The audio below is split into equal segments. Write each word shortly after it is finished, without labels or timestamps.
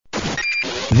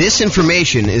This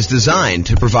information is designed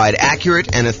to provide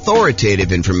accurate and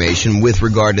authoritative information with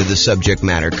regard to the subject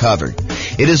matter covered.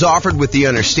 It is offered with the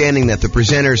understanding that the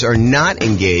presenters are not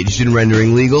engaged in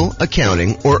rendering legal,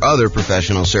 accounting, or other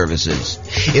professional services.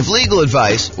 If legal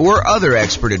advice or other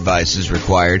expert advice is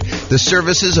required, the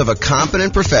services of a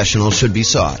competent professional should be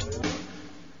sought.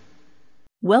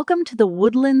 Welcome to the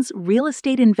Woodlands Real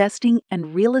Estate Investing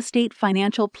and Real Estate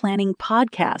Financial Planning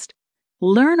podcast.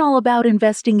 Learn all about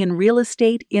investing in real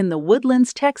estate in the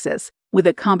Woodlands, Texas, with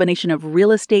a combination of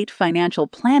real estate financial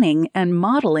planning and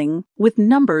modeling with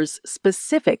numbers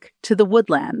specific to the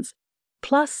Woodlands,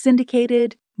 plus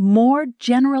syndicated, more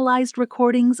generalized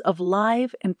recordings of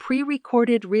live and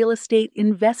pre-recorded real estate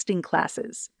investing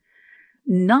classes.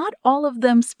 Not all of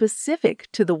them specific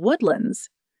to the Woodlands.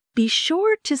 Be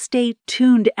sure to stay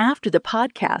tuned after the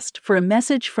podcast for a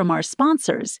message from our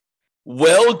sponsors.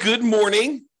 Well, good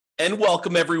morning. And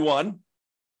welcome, everyone.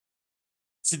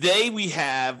 Today we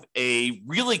have a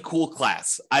really cool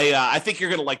class. I think you're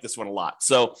going to like this one a lot.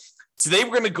 So today we're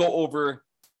going to go over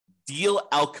Deal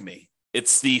Alchemy.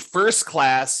 It's the first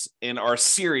class in our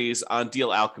series on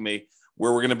Deal Alchemy,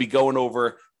 where we're going to be going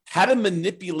over how to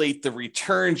manipulate the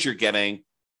returns you're getting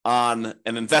on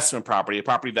an investment property, a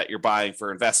property that you're buying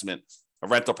for investment, a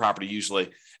rental property usually,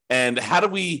 and how do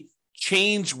we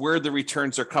change where the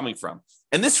returns are coming from.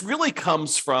 And this really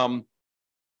comes from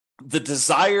the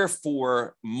desire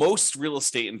for most real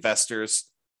estate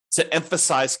investors to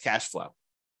emphasize cash flow.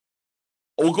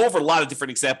 We'll go over a lot of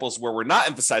different examples where we're not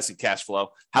emphasizing cash flow.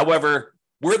 However,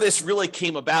 where this really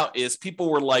came about is people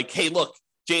were like, hey, look,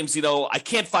 James, I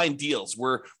can't find deals.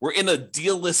 We're in a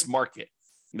deal-less market.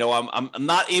 I'm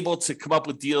not able to come up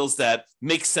with deals that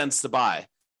make sense to buy.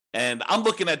 And I'm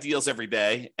looking at deals every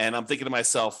day and I'm thinking to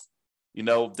myself,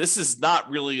 this is not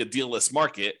really a deal-less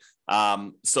market.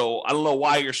 So I don't know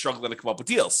why you're struggling to come up with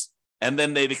deals. And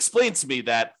then they'd explain to me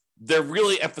that they're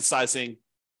really emphasizing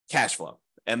cash flow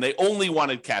and they only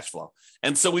wanted cash flow.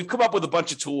 And so we've come up with a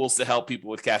bunch of tools to help people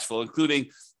with cash flow, including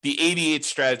the 88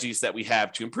 strategies that we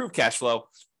have to improve cash flow.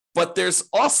 But there's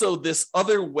also this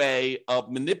other way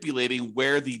of manipulating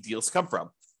where the deals come from.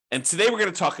 And today we're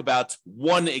going to talk about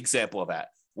one example of that.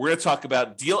 We're going to talk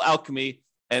about Deal Alchemy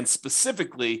and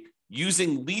specifically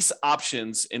using lease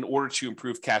options in order to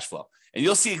improve cash flow. And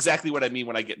you'll see exactly what I mean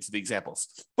when I get into the examples.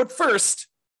 But first,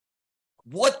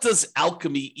 what does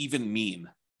alchemy even mean?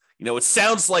 It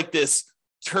sounds like this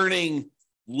turning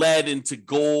lead into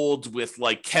gold with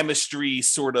like chemistry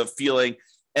sort of feeling,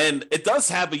 and it does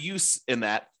have a use in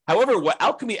that. However, what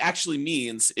alchemy actually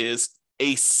means is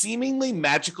a seemingly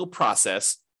magical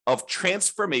process of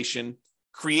transformation,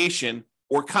 creation,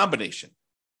 or combination.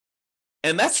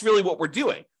 And that's really what we're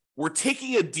doing. We're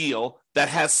taking a deal that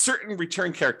has certain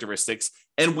return characteristics,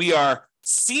 and we are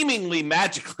seemingly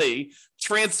magically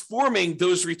transforming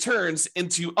those returns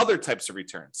into other types of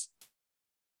returns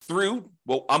through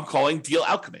what I'm calling deal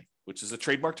alchemy, which is a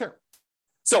trademark term.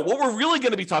 So what we're really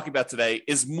going to be talking about today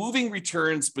is moving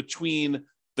returns between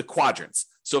the quadrants.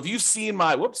 So if you've seen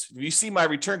my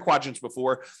return quadrants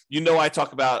before, I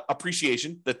talk about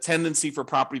appreciation, the tendency for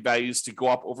property values to go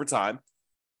up over time,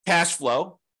 cash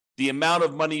flow, the amount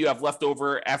of money you have left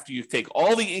over after you take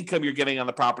all the income you're getting on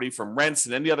the property from rents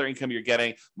and any other income you're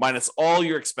getting, minus all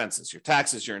your expenses, your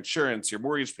taxes, your insurance, your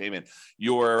mortgage payment,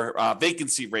 your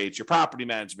vacancy rates, your property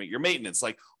management, your maintenance,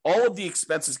 like all of the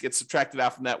expenses get subtracted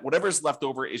out from that. Whatever's left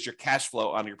over is your cash flow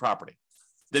on your property.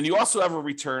 Then you also have a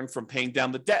return from paying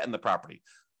down the debt in the property.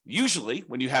 Usually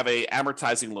when you have a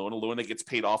amortizing loan, a loan that gets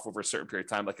paid off over a certain period of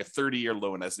time, like a 30-year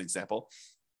loan as an example,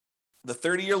 the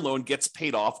 30-year loan gets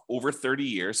paid off over 30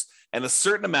 years, and a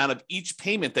certain amount of each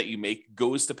payment that you make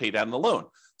goes to pay down the loan.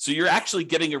 So you're actually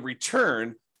getting a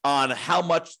return on how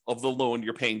much of the loan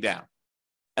you're paying down.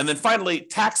 And then finally,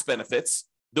 tax benefits.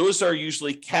 Those are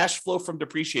usually cash flow from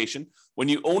depreciation. When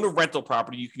you own a rental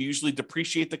property, you can usually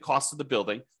depreciate the cost of the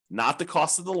building, not the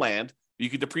cost of the land. You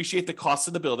can depreciate the cost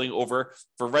of the building over,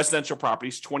 for residential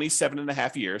properties, 27 and a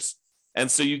half years. And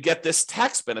so you get this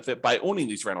tax benefit by owning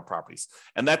these rental properties.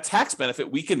 And that tax benefit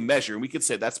we can measure, and we can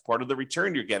say that's part of the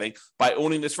return you're getting by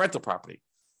owning this rental property.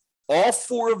 All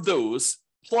four of those,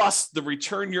 plus the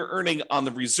return you're earning on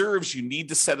the reserves you need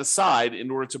to set aside in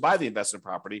order to buy the investment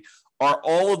property, are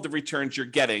all of the returns you're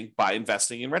getting by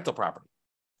investing in rental property.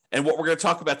 And what we're going to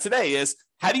talk about today is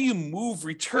how do you move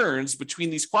returns between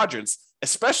these quadrants,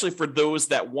 especially for those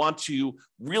that want to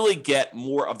really get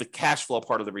more of the cash flow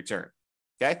part of the return.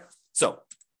 Okay. So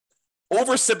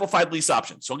oversimplified lease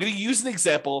options. So I'm going to use an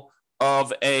example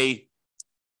of a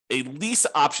lease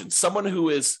option, someone who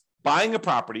is buying a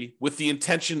property with the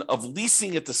intention of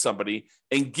leasing it to somebody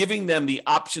and giving them the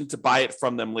option to buy it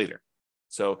from them later.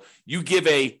 So you give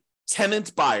a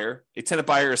tenant buyer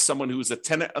is someone who is a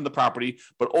tenant on the property,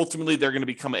 but ultimately they're going to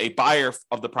become a buyer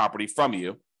of the property from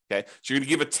you. Okay. So you're going to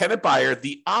give a tenant buyer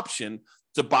the option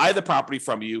to buy the property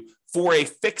from you for a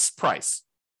fixed price.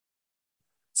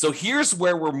 So here's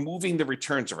where we're moving the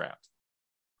returns around.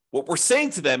 What we're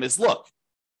saying to them is, look,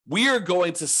 we are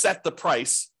going to set the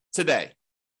price today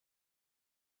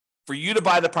for you to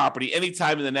buy the property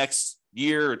anytime in the next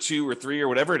year or 2 or 3 or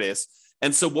whatever it is.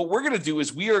 And so what we're going to do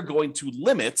is we are going to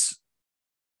limit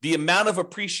the amount of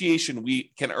appreciation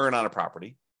we can earn on a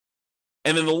property.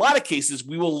 And in a lot of cases,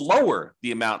 we will lower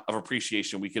the amount of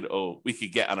appreciation we could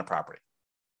get on a property.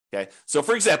 Okay. So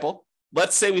for example,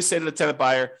 let's say we say to the tenant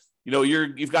buyer,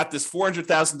 you've got this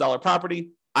 $400,000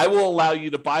 property. I will allow you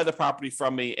to buy the property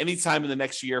from me anytime in the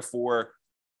next year for,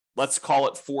 let's call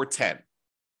it $410,000.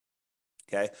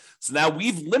 Okay. So now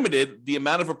we've limited the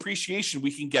amount of appreciation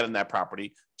we can get in that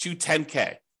property to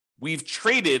 $10,000. We've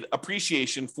traded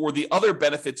appreciation for the other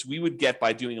benefits we would get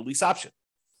by doing a lease option.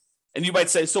 And you might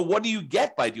say, so what do you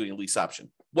get by doing a lease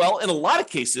option? Well, in a lot of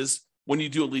cases, when you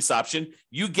do a lease option,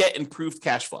 you get improved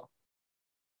cash flow.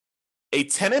 A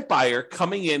tenant buyer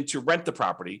coming in to rent the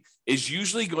property is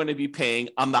usually going to be paying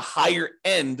on the higher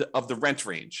end of the rent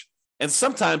range, and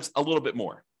sometimes a little bit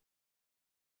more.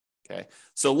 Okay.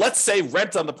 So let's say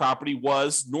rent on the property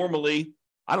was normally,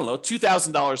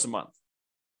 $2,000 a month.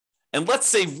 And let's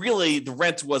say really the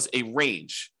rent was a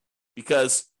range,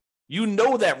 because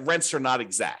that rents are not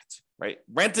exact, right?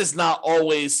 Rent is not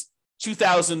always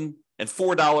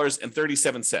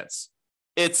 $2,004.37.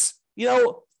 It's,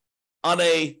 on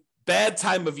a bad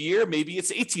time of year, maybe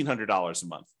it's $1,800 a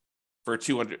month for a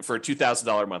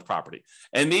 $2,000 a month property.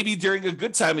 And maybe during a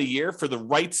good time of year for the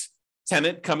right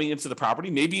tenant coming into the property,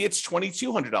 maybe it's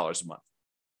 $2,200 a month.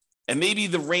 And maybe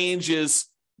the range is,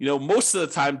 most of the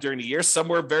time during the year,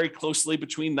 somewhere very closely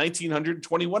between $1,900 and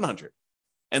 $2,100.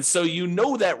 And so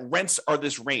that rents are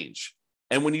this range.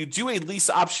 And when you do a lease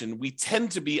option, we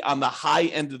tend to be on the high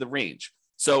end of the range.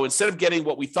 So instead of getting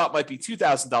what we thought might be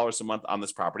 $2,000 a month on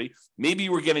this property, maybe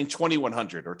we're getting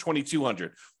 $2,100 or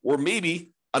 $2,200, or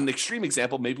maybe an extreme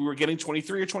example, maybe we're getting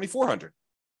 $2,300 or $2,400.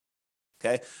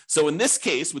 Okay. So in this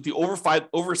case, with the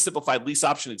oversimplified lease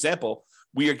option example,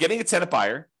 we are getting a tenant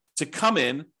buyer to come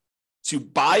in to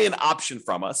buy an option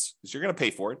from us, because you're going to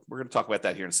pay for it. We're going to talk about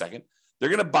that here in a second. They're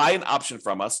going to buy an option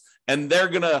from us, and they're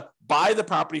going to buy the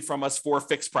property from us for a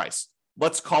fixed price.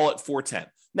 Let's call it $410,000.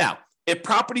 Now, if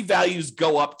property values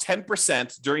go up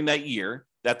 10% during that year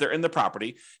that they're in the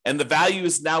property, and the value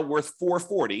is now worth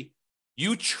 $440,000,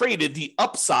 you traded the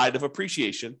upside of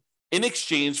appreciation in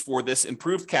exchange for this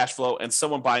improved cash flow and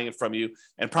someone buying it from you,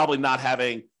 and probably not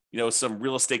having some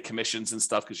real estate commissions and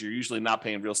stuff, because you're usually not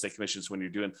paying real estate commissions when you're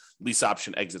doing lease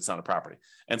option exits on a property.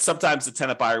 And sometimes the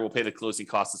tenant buyer will pay the closing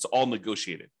costs. It's all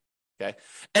negotiated. Okay.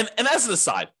 And as an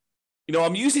aside,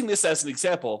 I'm using this as an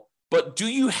example, but do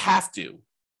you have to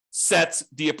set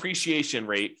the appreciation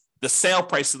rate, the sale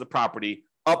price of the property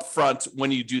up front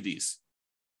when you do these?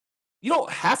 You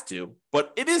don't have to,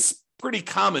 but it is pretty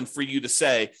common for you to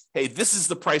say, hey, this is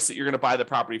the price that you're going to buy the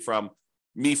property from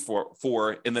me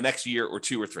for in the next year or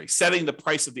 2 or 3, setting the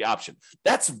price of the option.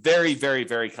 That's very, very,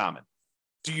 very common.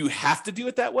 Do you have to do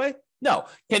it that way? No.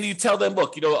 Can you tell them,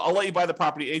 look, I'll let you buy the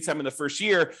property anytime in the first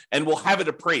year, and we'll have it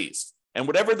appraised. And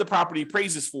whatever the property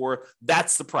appraises for,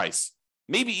 that's the price.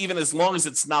 Maybe even as long as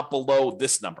it's not below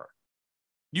this number.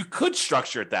 You could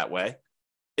structure it that way.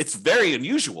 It's very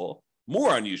unusual,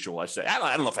 more unusual, I say.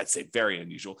 I don't know if I'd say very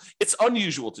unusual. It's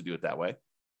unusual to do it that way.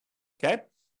 Okay.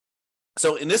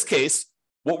 So in this case,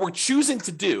 what we're choosing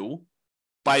to do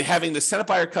by having the tenant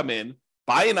buyer come in,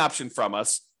 buy an option from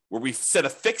us, where we set a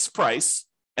fixed price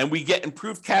and we get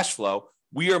improved cash flow,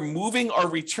 we are moving our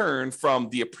return from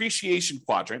the appreciation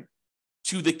quadrant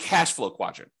to the cash flow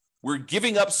quadrant. We're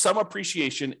giving up some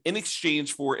appreciation in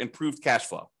exchange for improved cash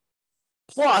flow.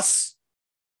 Plus,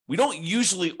 we don't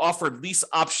usually offer lease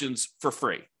options for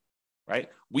free, right?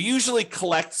 We usually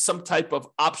collect some type of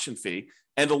option fee.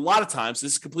 And a lot of times,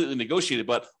 this is completely negotiated,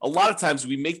 but a lot of times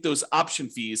we make those option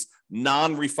fees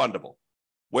non-refundable,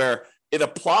 where it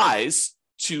applies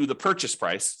to the purchase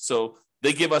price. So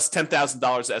they give us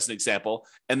 $10,000 as an example,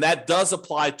 and that does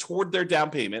apply toward their down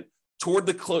payment, toward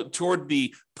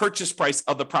the purchase price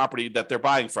of the property that they're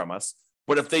buying from us.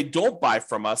 But if they don't buy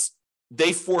from us,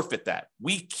 they forfeit that.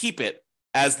 We keep it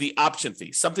as the option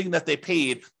fee, something that they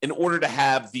paid in order to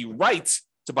have the right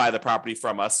to buy the property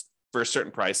from us for a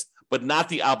certain price, but not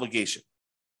the obligation.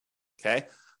 Okay.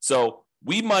 So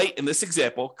we might, in this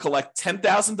example, collect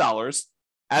 $10,000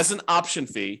 as an option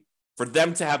fee for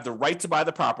them to have the right to buy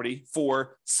the property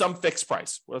for some fixed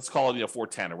price. Let's call it,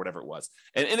 410 or whatever it was.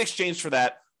 And in exchange for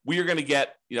that, we are going to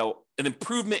get, an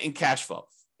improvement in cash flow.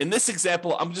 In this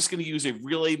example, I'm just going to use a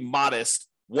really modest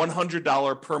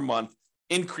 $100 per month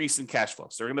increase in cash flow.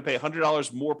 So we're going to pay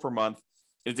 $100 more per month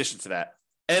in addition to that.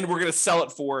 And we're going to sell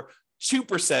it for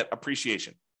 2%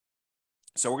 appreciation.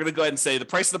 So we're going to go ahead and say the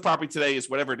price of the property today is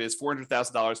whatever it is,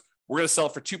 $400,000. We're going to sell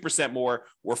it for 2% more,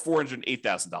 or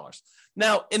 $408,000.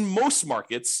 Now, in most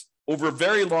markets, over a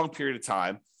very long period of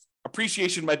time,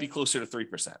 appreciation might be closer to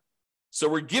 3%. So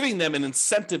we're giving them an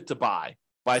incentive to buy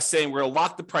by saying we're going to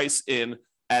lock the price in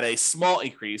at a small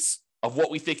increase of what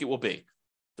we think it will be.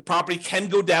 The property can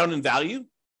go down in value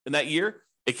in that year.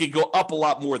 It could go up a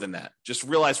lot more than that. Just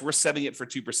realize we're setting it for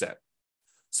 2%.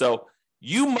 So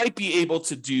you might be able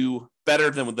to do better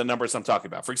than the numbers I'm talking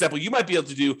about. For example, you might be able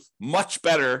to do much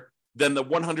better than the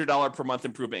 $100 per month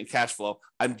improvement in cash flow.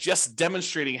 I'm just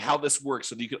demonstrating how this works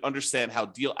so that you can understand how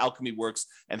Deal Alchemy works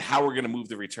and how we're going to move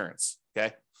the returns.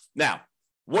 Okay. Now,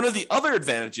 one of the other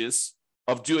advantages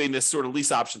of doing this sort of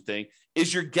lease option thing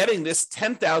is you're getting this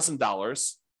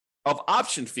 $10,000 of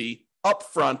option fee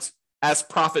upfront as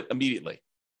profit immediately.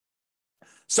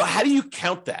 So how do you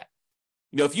count that?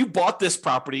 If you bought this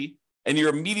property and you're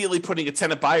immediately putting a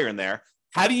tenant buyer in there,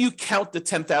 how do you count the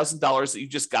 $10,000 that you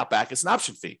just got back as an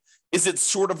option fee? Is it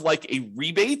sort of like a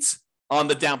rebate on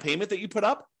the down payment that you put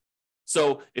up?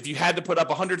 So if you had to put up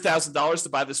 $100,000 to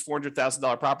buy this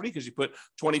 $400,000 property because you put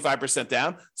 25%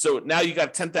 down, so now you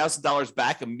got $10,000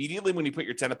 back immediately when you put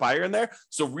your tenant buyer in there.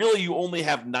 So really you only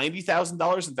have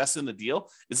 $90,000 invested in the deal.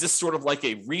 Is this sort of like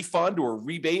a refund or a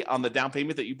rebate on the down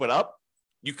payment that you put up?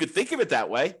 You could think of it that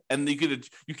way, and you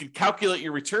could calculate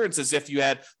your returns as if you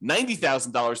had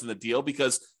 $90,000 in the deal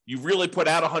because you really put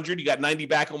out 100, you got 90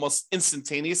 back almost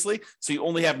instantaneously. So you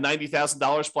only have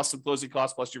 $90,000 plus some closing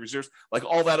costs plus your reserves, like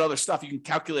all that other stuff. You can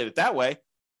calculate it that way,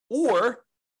 or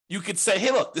you could say, "Hey,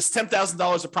 look, this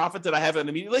 $10,000 of profit that I have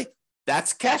immediately,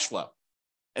 that's cash flow."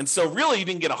 And so really, you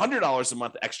didn't get $100 a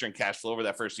month extra in cash flow over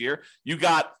that first year. You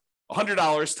got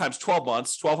 $100 times 12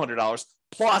 months, $1,200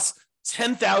 plus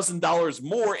 $10,000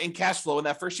 more in cash flow in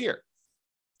that first year.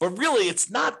 But really,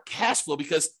 it's not cash flow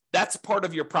because that's part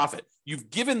of your profit. You've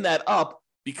given that up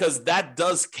because that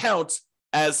does count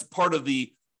as part of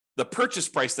the purchase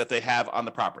price that they have on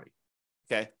the property.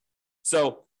 Okay.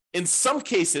 So in some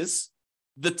cases,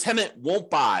 the tenant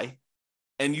won't buy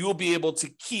and you will be able to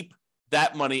keep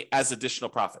that money as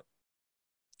additional profit.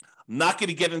 I'm not going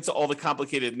to get into all the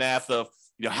complicated math of,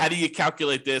 how do you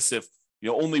calculate this if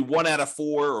only 1 out of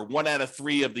 4 or 1 out of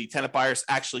 3 of the tenant buyers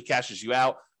actually cashes you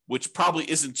out, which probably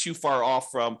isn't too far off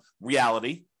from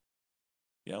reality,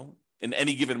 in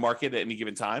any given market at any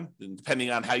given time, and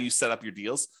depending on how you set up your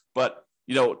deals. But,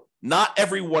 not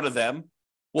every one of them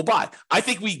will buy. I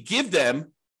think we give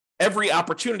them every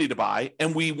opportunity to buy,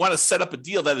 and we want to set up a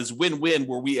deal that is win-win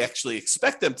where we actually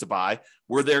expect them to buy,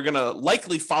 where they're going to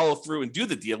likely follow through and do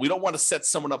the deal. We don't want to set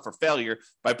someone up for failure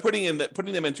by putting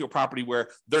them into a property where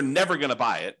they're never going to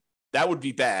buy it. That would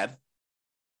be bad.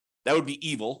 That would be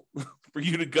evil for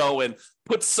you to go and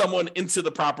put someone into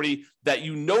the property that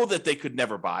that they could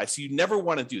never buy. So you never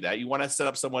want to do that. You want to set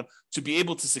up someone to be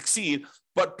able to succeed,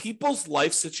 but people's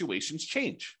life situations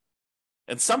change.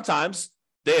 And sometimes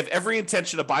they have every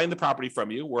intention of buying the property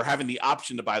from you or having the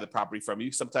option to buy the property from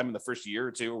you sometime in the first year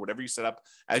or two or whatever you set up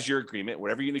as your agreement,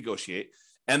 whatever you negotiate.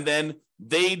 And then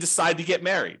they decide to get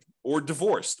married or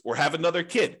divorced or have another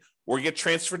kid or get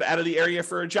transferred out of the area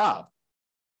for a job.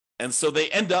 And so they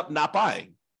end up not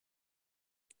buying.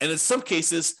 And in some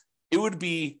cases, it would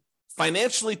be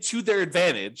financially to their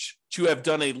advantage to have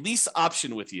done a lease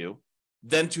option with you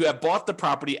than to have bought the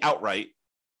property outright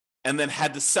and then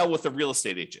had to sell with a real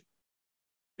estate agent.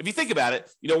 If you think about it,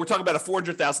 we're talking about a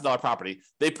 $400,000 property.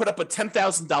 They put up a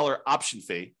 $10,000 option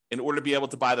fee in order to be able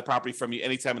to buy the property from you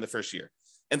anytime in the first year.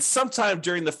 And sometime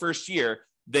during the first year,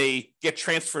 they get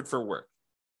transferred for work.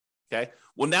 Okay.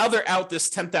 Well, now they're out this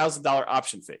 $10,000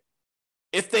 option fee.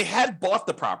 If they had bought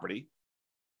the property,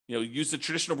 used a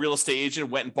traditional real estate agent,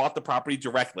 went and bought the property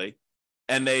directly,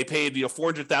 and they paid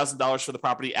 $400,000 for the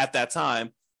property at that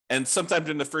time, and sometime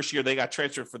during the first year they got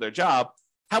transferred for their job,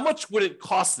 how much would it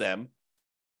cost them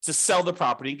to sell the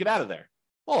property and get out of there?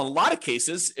 Well, in a lot of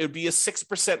cases, it would be a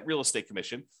 6% real estate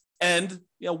commission and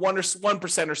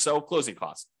 1% or so closing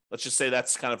costs. Let's just say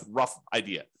that's kind of a rough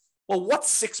idea. Well,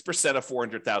 what's 6% of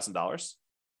 $400,000?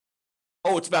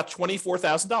 Oh, it's about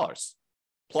 $24,000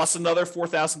 plus another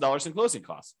 $4,000 in closing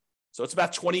costs. So it's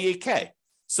about $28K.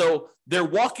 So they're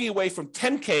walking away from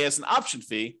 $10K as an option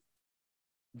fee.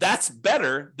 That's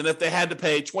better than if they had to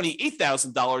pay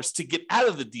 $28,000 to get out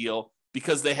of the deal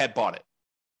because they had bought it.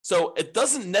 So it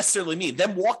doesn't necessarily mean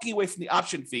them walking away from the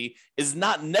option fee is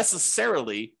not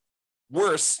necessarily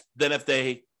worse than if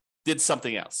they did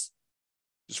something else.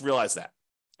 Just realize that.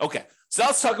 Okay, so now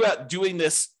let's talk about doing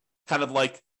this kind of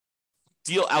like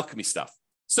deal alchemy stuff.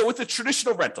 So with the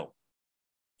traditional rental,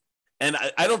 and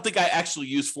I don't think I actually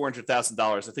use $400,000.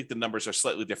 I think the numbers are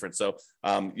slightly different. So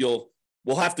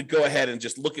we'll have to go ahead and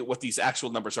just look at what these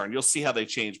actual numbers are, and you'll see how they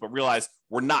change. But realize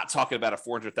we're not talking about a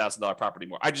 $400,000 property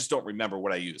anymore. I just don't remember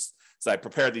what I used. So I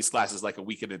prepared these classes like a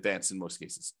week in advance in most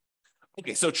cases.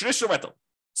 Okay, so traditional rental.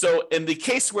 So in the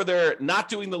case where they're not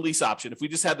doing the lease option, if we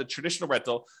just had the traditional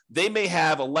rental, they may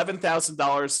have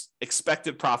 $11,000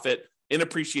 expected profit in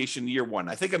appreciation year one.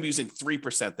 I think I'm using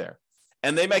 3% there.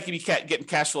 And they might be getting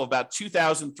cash flow of about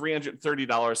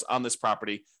 $2,330 on this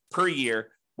property per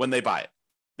year when they buy it.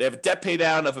 They have a debt pay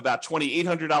down of about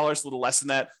 $2,800, a little less than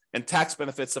that, and tax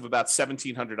benefits of about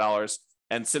 $1,700.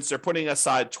 And since they're putting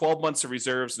aside 12 months of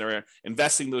reserves and they're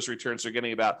investing those returns, they're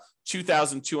getting about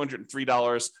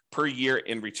 $2,203 per year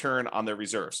in return on their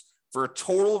reserves for a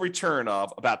total return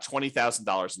of about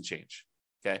 $20,000 and change.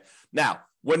 Okay. Now,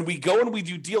 when we go and we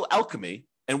do deal alchemy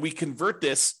and we convert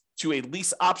this to a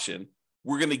lease option,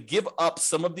 we're going to give up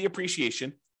some of the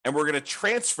appreciation and we're going to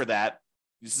transfer that.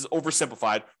 This is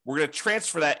oversimplified. We're going to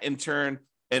transfer that in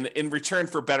return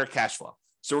for better cash flow.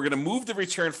 So we're going to move the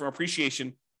return from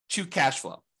appreciation to cash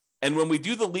flow. And when we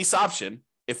do the lease option,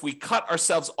 if we cut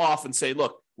ourselves off and say,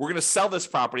 look, we're going to sell this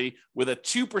property with a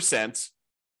 2%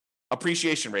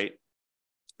 appreciation rate,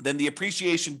 then the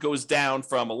appreciation goes down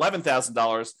from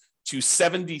 $11,000 to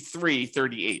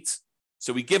 $73,338.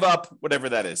 So we give up whatever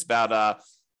that is, about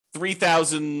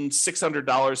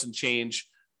 $3,600 and change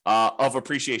of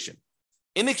appreciation.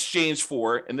 In exchange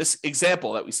for, in this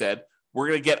example that we said, we're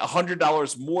going to get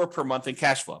 $100 more per month in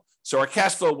cash flow. So our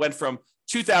cash flow went from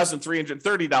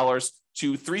 $2,330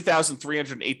 to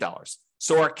 $3,308.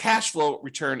 So our cash flow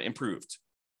return improved,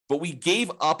 but we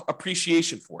gave up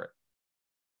appreciation for it.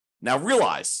 Now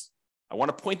realize, I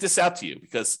want to point this out to you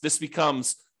because this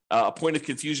becomes a point of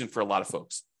confusion for a lot of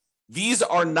folks. These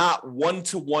are not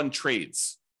one-to-one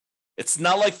trades. It's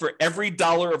not like for every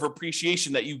dollar of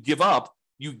appreciation that you give up,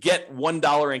 you get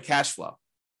 $1 in cash flow.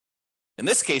 In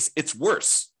this case, it's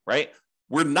worse, right?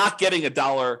 We're not getting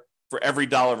 $1 for every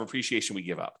dollar of appreciation we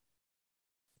give up.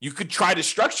 You could try to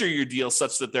structure your deal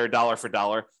such that they're dollar for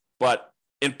dollar, but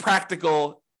in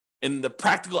the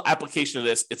practical application of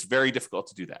this, it's very difficult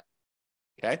to do that.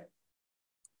 Okay.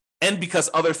 And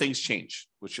because other things change,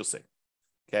 which you'll see.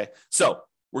 Okay. So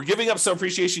we're giving up some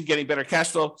appreciation, getting better cash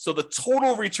flow. So the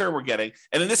total return we're getting,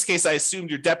 and in this case, I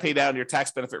assumed your debt pay down and your tax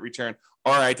benefit return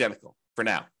are identical for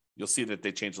now. You'll see that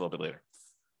they change a little bit later.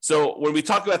 So when we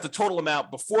talk about the total amount,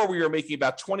 before we were making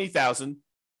about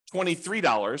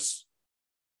 $20,023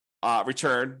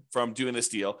 return from doing this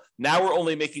deal. Now we're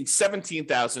only making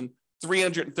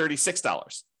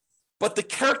 $17,336. But the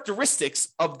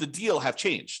characteristics of the deal have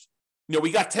changed. You know,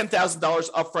 we got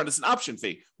 $10,000 upfront as an option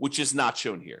fee, which is not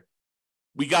shown here.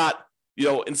 We got,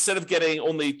 instead of getting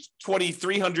only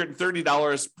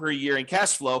 $2,330 per year in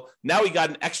cash flow, now we got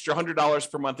an extra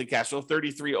 $100 per month in cash flow,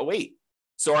 $3,308.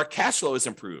 So our cash flow is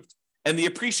improved. And the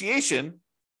appreciation,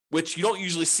 which you don't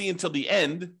usually see until the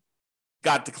end,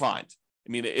 got declined. I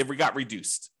mean, it got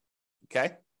reduced.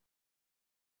 Okay?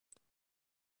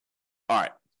 All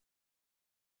right.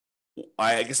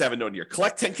 I guess I have a note here.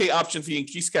 Collect $10K option fee,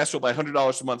 increase cash flow by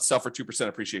 $100 a month, sell for 2%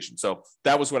 appreciation. So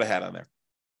that was what I had on there.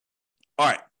 All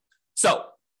right. So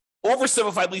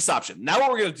oversimplified lease option. Now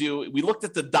what we're going to do, we looked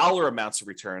at the dollar amounts of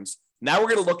returns. Now we're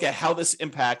going to look at how this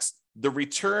impacts the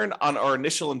return on our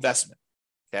initial investment.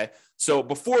 Okay. So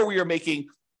before we were making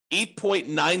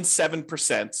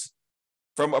 8.97%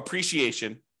 from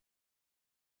appreciation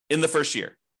in the first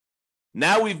year.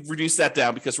 Now we've reduced that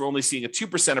down because we're only seeing a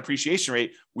 2% appreciation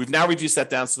rate. We've now reduced that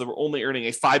down so that we're only earning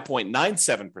a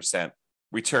 5.97%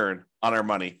 return on our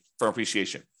money from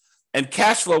appreciation. And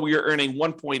cash flow, we are earning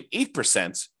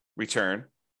 1.8% return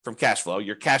from cash flow,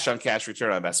 your cash on cash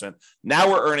return on investment. Now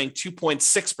we're earning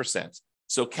 2.6%.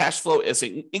 So cash flow is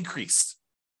increased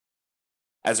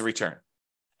as a return.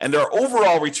 And our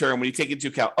overall return, when you take into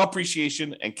account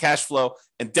appreciation and cash flow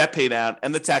and debt pay down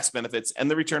and the tax benefits and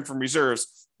the return from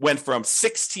reserves, went from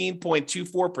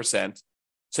 16.24%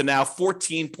 to now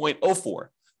 14.04%.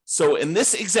 So in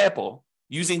this example,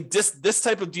 using this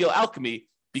type of deal alchemy,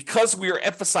 because we are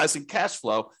emphasizing cash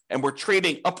flow and we're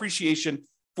trading appreciation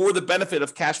for the benefit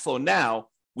of cash flow now,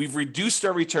 we've reduced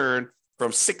our return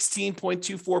from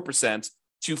 16.24%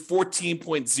 to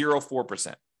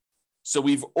 14.04%. So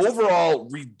we've overall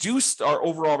reduced our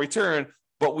overall return,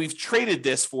 but we've traded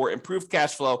this for improved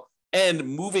cash flow and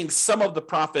moving some of the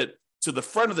profit to the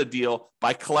front of the deal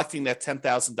by collecting that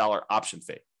 $10,000 option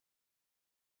fee.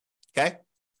 Okay?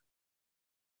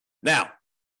 Now,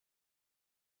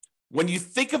 when you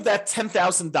think of that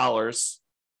 $10,000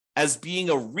 as being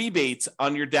a rebate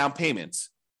on your down payment,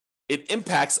 it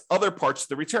impacts other parts of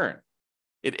the return.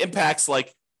 It impacts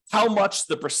like how much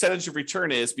the percentage of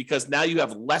return is, because now you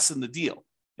have less in the deal.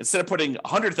 Instead of putting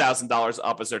 $100,000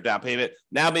 up as their down payment,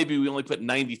 now maybe we only put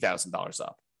 $90,000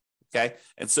 up. Okay?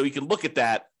 And so you can look at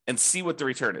that and see what the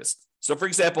return is. So for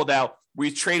example, now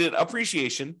we traded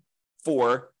appreciation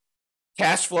for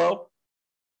cash flow,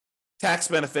 tax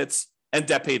benefits, and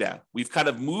debt pay down. We've kind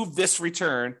of moved this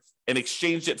return and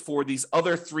exchanged it for these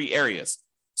other three areas.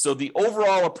 So the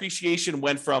overall appreciation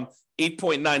went from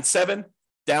 8.97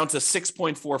 down to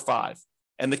 6.45.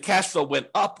 And the cash flow went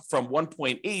up from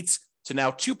 1.8 to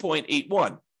now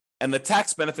 2.81. And the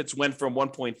tax benefits went from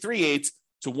 1.38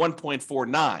 to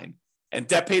 1.49. And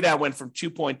debt pay down went from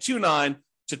 2.29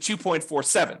 to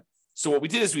 2.47. So what we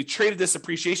did is we traded this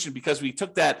appreciation because we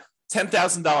took that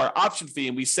 $10,000 option fee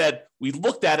and we said, we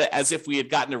looked at it as if we had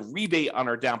gotten a rebate on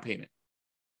our down payment.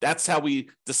 That's how we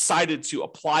decided to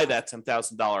apply that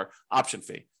 $10,000 option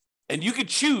fee. And you could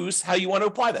choose how you want to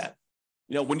apply that.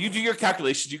 You know, when you do your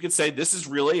calculations, you could say, this is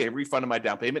really a refund of my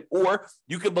down payment, or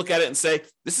you could look at it and say,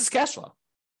 this is cash flow,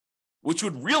 which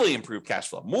would really improve cash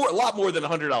flow, a lot more than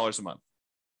 $100 a month,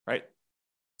 right?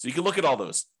 So you can look at all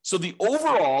those. So the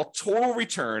overall total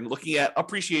return, looking at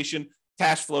appreciation,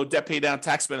 cash flow, debt pay down,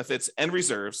 tax benefits, and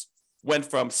reserves, went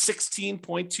from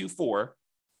 16.24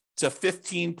 to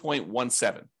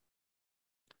 15.17.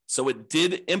 So it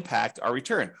did impact our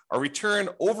return. Our return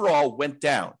overall went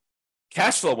down.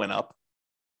 Cash flow went up,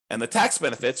 and the tax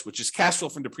benefits, which is cash flow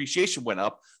from depreciation, went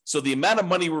up. So the amount of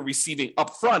money we're receiving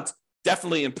up front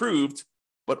definitely improved,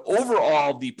 but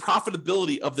overall, the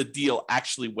profitability of the deal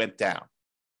actually went down.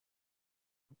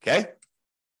 Okay?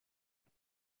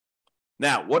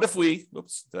 Now, what if we,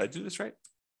 oops, did I do this right?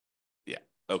 Yeah,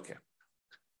 okay.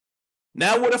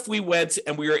 Now, what if we went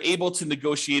and we were able to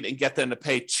negotiate and get them to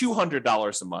pay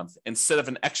 $200 a month instead of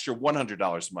an extra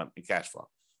 $100 a month in cash flow?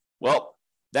 Well,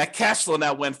 that cash flow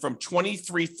now went from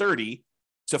 $2,330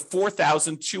 to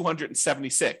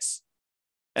 $4,276.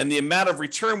 And the amount of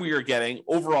return we were getting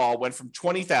overall went from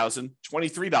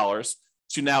 $23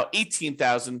 to now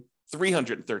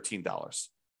 $18,313.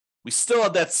 We still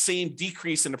had that same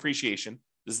decrease in appreciation.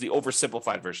 This is the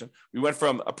oversimplified version. We went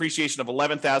from appreciation of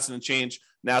 $11,000 and change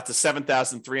now to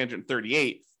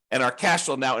 $7,338. And our cash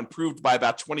flow now improved by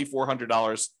about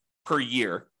 $2,400 per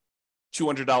year,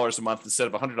 $200 a month instead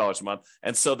of $100 a month.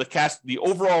 And so the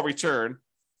overall return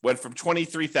went from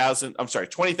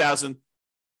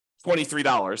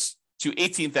 $20,023 to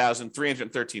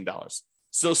 $18,313.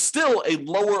 So still a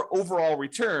lower overall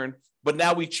return, but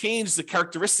now we changed the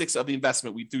characteristics of the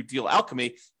investment we through deal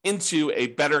alchemy into a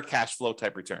better cash flow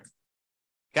type return.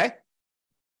 Okay?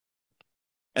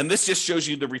 And this just shows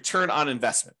you the return on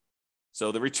investment.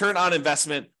 So the return on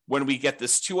investment, when we get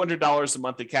this $200 a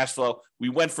month in cash flow, we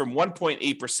went from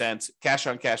 1.8% cash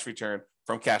on cash return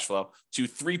from cash flow to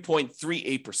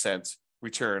 3.38%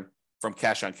 return from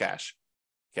cash on cash.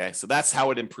 Okay, so that's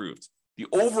how it improved. The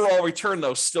overall return,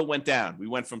 though, still went down. We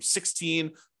went from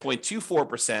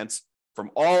 16.24%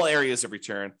 from all areas of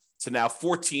return to now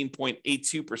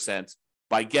 14.82%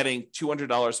 by getting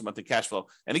 $200 a month in cash flow.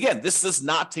 And again, this does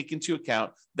not take into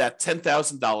account that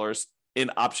 $10,000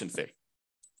 in option fee.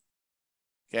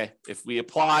 Okay, if we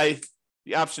apply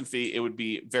the option fee, it would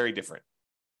be very different,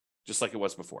 just like it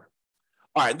was before.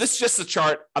 All right, this is just a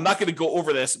chart. I'm not going to go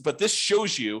over this, but this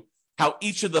shows you how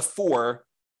each of the four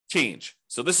change.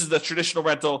 So this is the traditional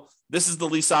rental. This is the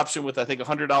lease option with, I think,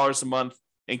 $100 a month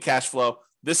in cash flow.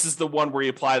 This is the one where you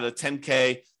apply the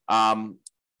 $10K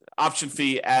option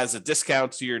fee as a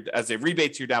discount to as a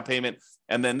rebate to your down payment.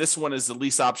 And then this one is the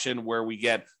lease option where we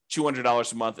get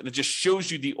 $200 a month. And it just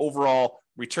shows you the overall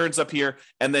returns up here.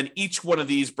 And then each one of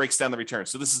these breaks down the return.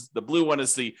 So this is the blue one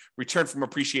is the return from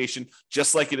appreciation,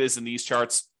 just like it is in these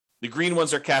charts. The green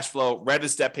ones are cash flow. Red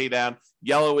is debt pay down.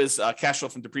 Yellow is cash flow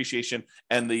from depreciation.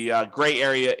 And the gray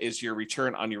area is your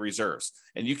return on your reserves.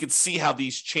 And you can see how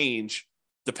these change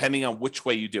depending on which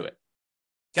way you do it.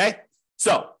 Okay?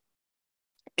 So,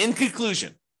 in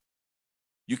conclusion,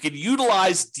 you can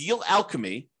utilize deal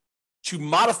alchemy to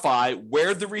modify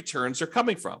where the returns are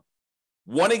coming from.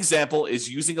 One example is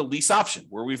using a lease option,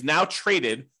 where we've now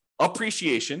traded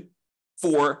appreciation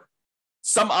for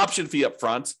some option fee up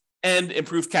front and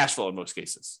improved cash flow in most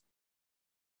cases.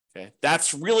 Okay,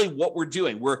 that's really what we're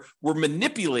doing. We're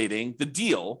manipulating the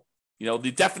deal. You know,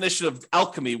 the definition of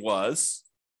alchemy was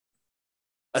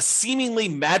a seemingly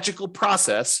magical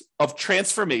process of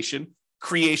transformation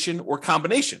creation, or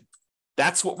combination.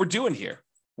 That's what we're doing here.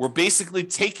 We're basically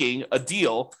taking a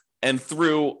deal and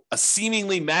through a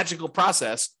seemingly magical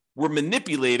process, we're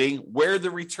manipulating where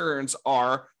the returns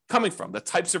are coming from, the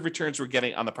types of returns we're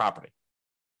getting on the property.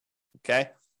 Okay?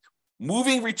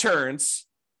 Moving returns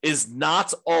is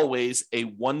not always a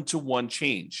one-to-one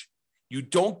change. You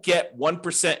don't get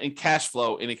 1% in cash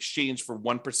flow in exchange for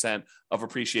 1% of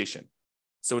appreciation.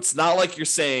 So it's not like you're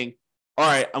saying, all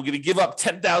right, I'm going to give up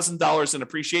 $10,000 in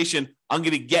appreciation. I'm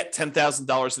going to get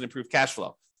 $10,000 in improved cash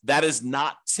flow. That is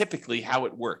not typically how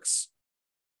it works.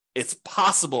 It's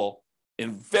possible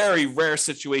in very rare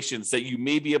situations that you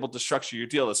may be able to structure your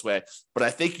deal this way, but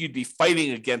I think you'd be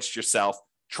fighting against yourself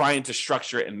trying to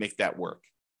structure it and make that work.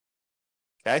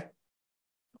 Okay?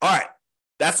 All right.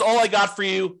 That's all I got for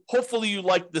you. Hopefully you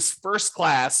liked this first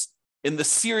class in the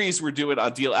series we're doing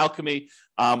on Deal Alchemy.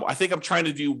 I think I'm trying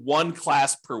to do one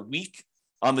class per week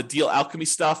on the Deal Alchemy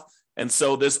stuff. And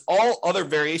so there's all other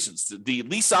variations. The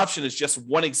lease option is just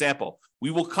one example. We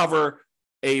will cover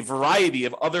a variety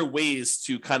of other ways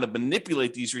to kind of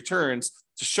manipulate these returns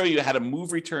to show you how to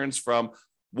move returns from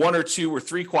 1 or 2 or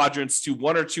 3 quadrants to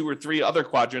 1 or 2 or 3 other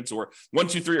quadrants, or 1,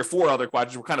 2, 3 or 4 other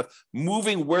quadrants. We're kind of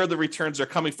moving where the returns are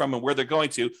coming from and where they're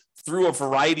going to through a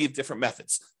variety of different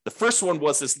methods. The first one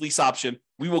was this lease option.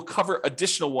 We will cover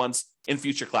additional ones in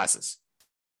future classes.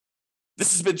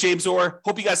 This has been James Orr.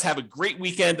 Hope you guys have a great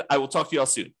weekend. I will talk to you all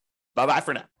soon. Bye-bye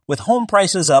for now. With home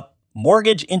prices up,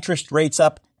 mortgage interest rates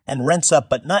up, and rents up,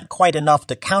 but not quite enough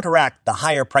to counteract the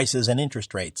higher prices and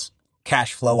interest rates,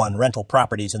 cash flow on rental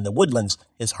properties in the Woodlands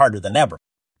is harder than ever.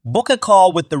 Book a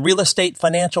call with the Real Estate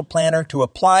Financial Planner to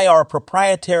apply our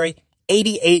proprietary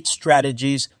 88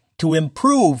 strategies to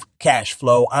improve cash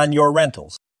flow on your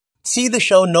rentals. See the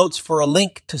show notes for a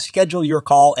link to schedule your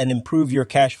call and improve your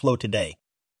cash flow today.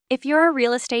 If you're a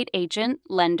real estate agent,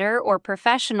 lender, or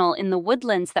professional in the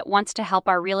Woodlands that wants to help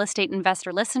our real estate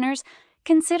investor listeners,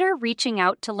 consider reaching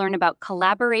out to learn about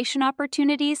collaboration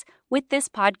opportunities with this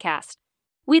podcast.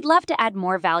 We'd love to add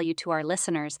more value to our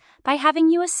listeners by having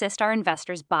you assist our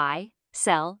investors buy,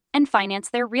 sell, and finance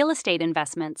their real estate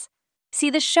investments.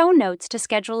 See the show notes to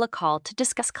schedule a call to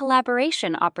discuss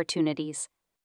collaboration opportunities.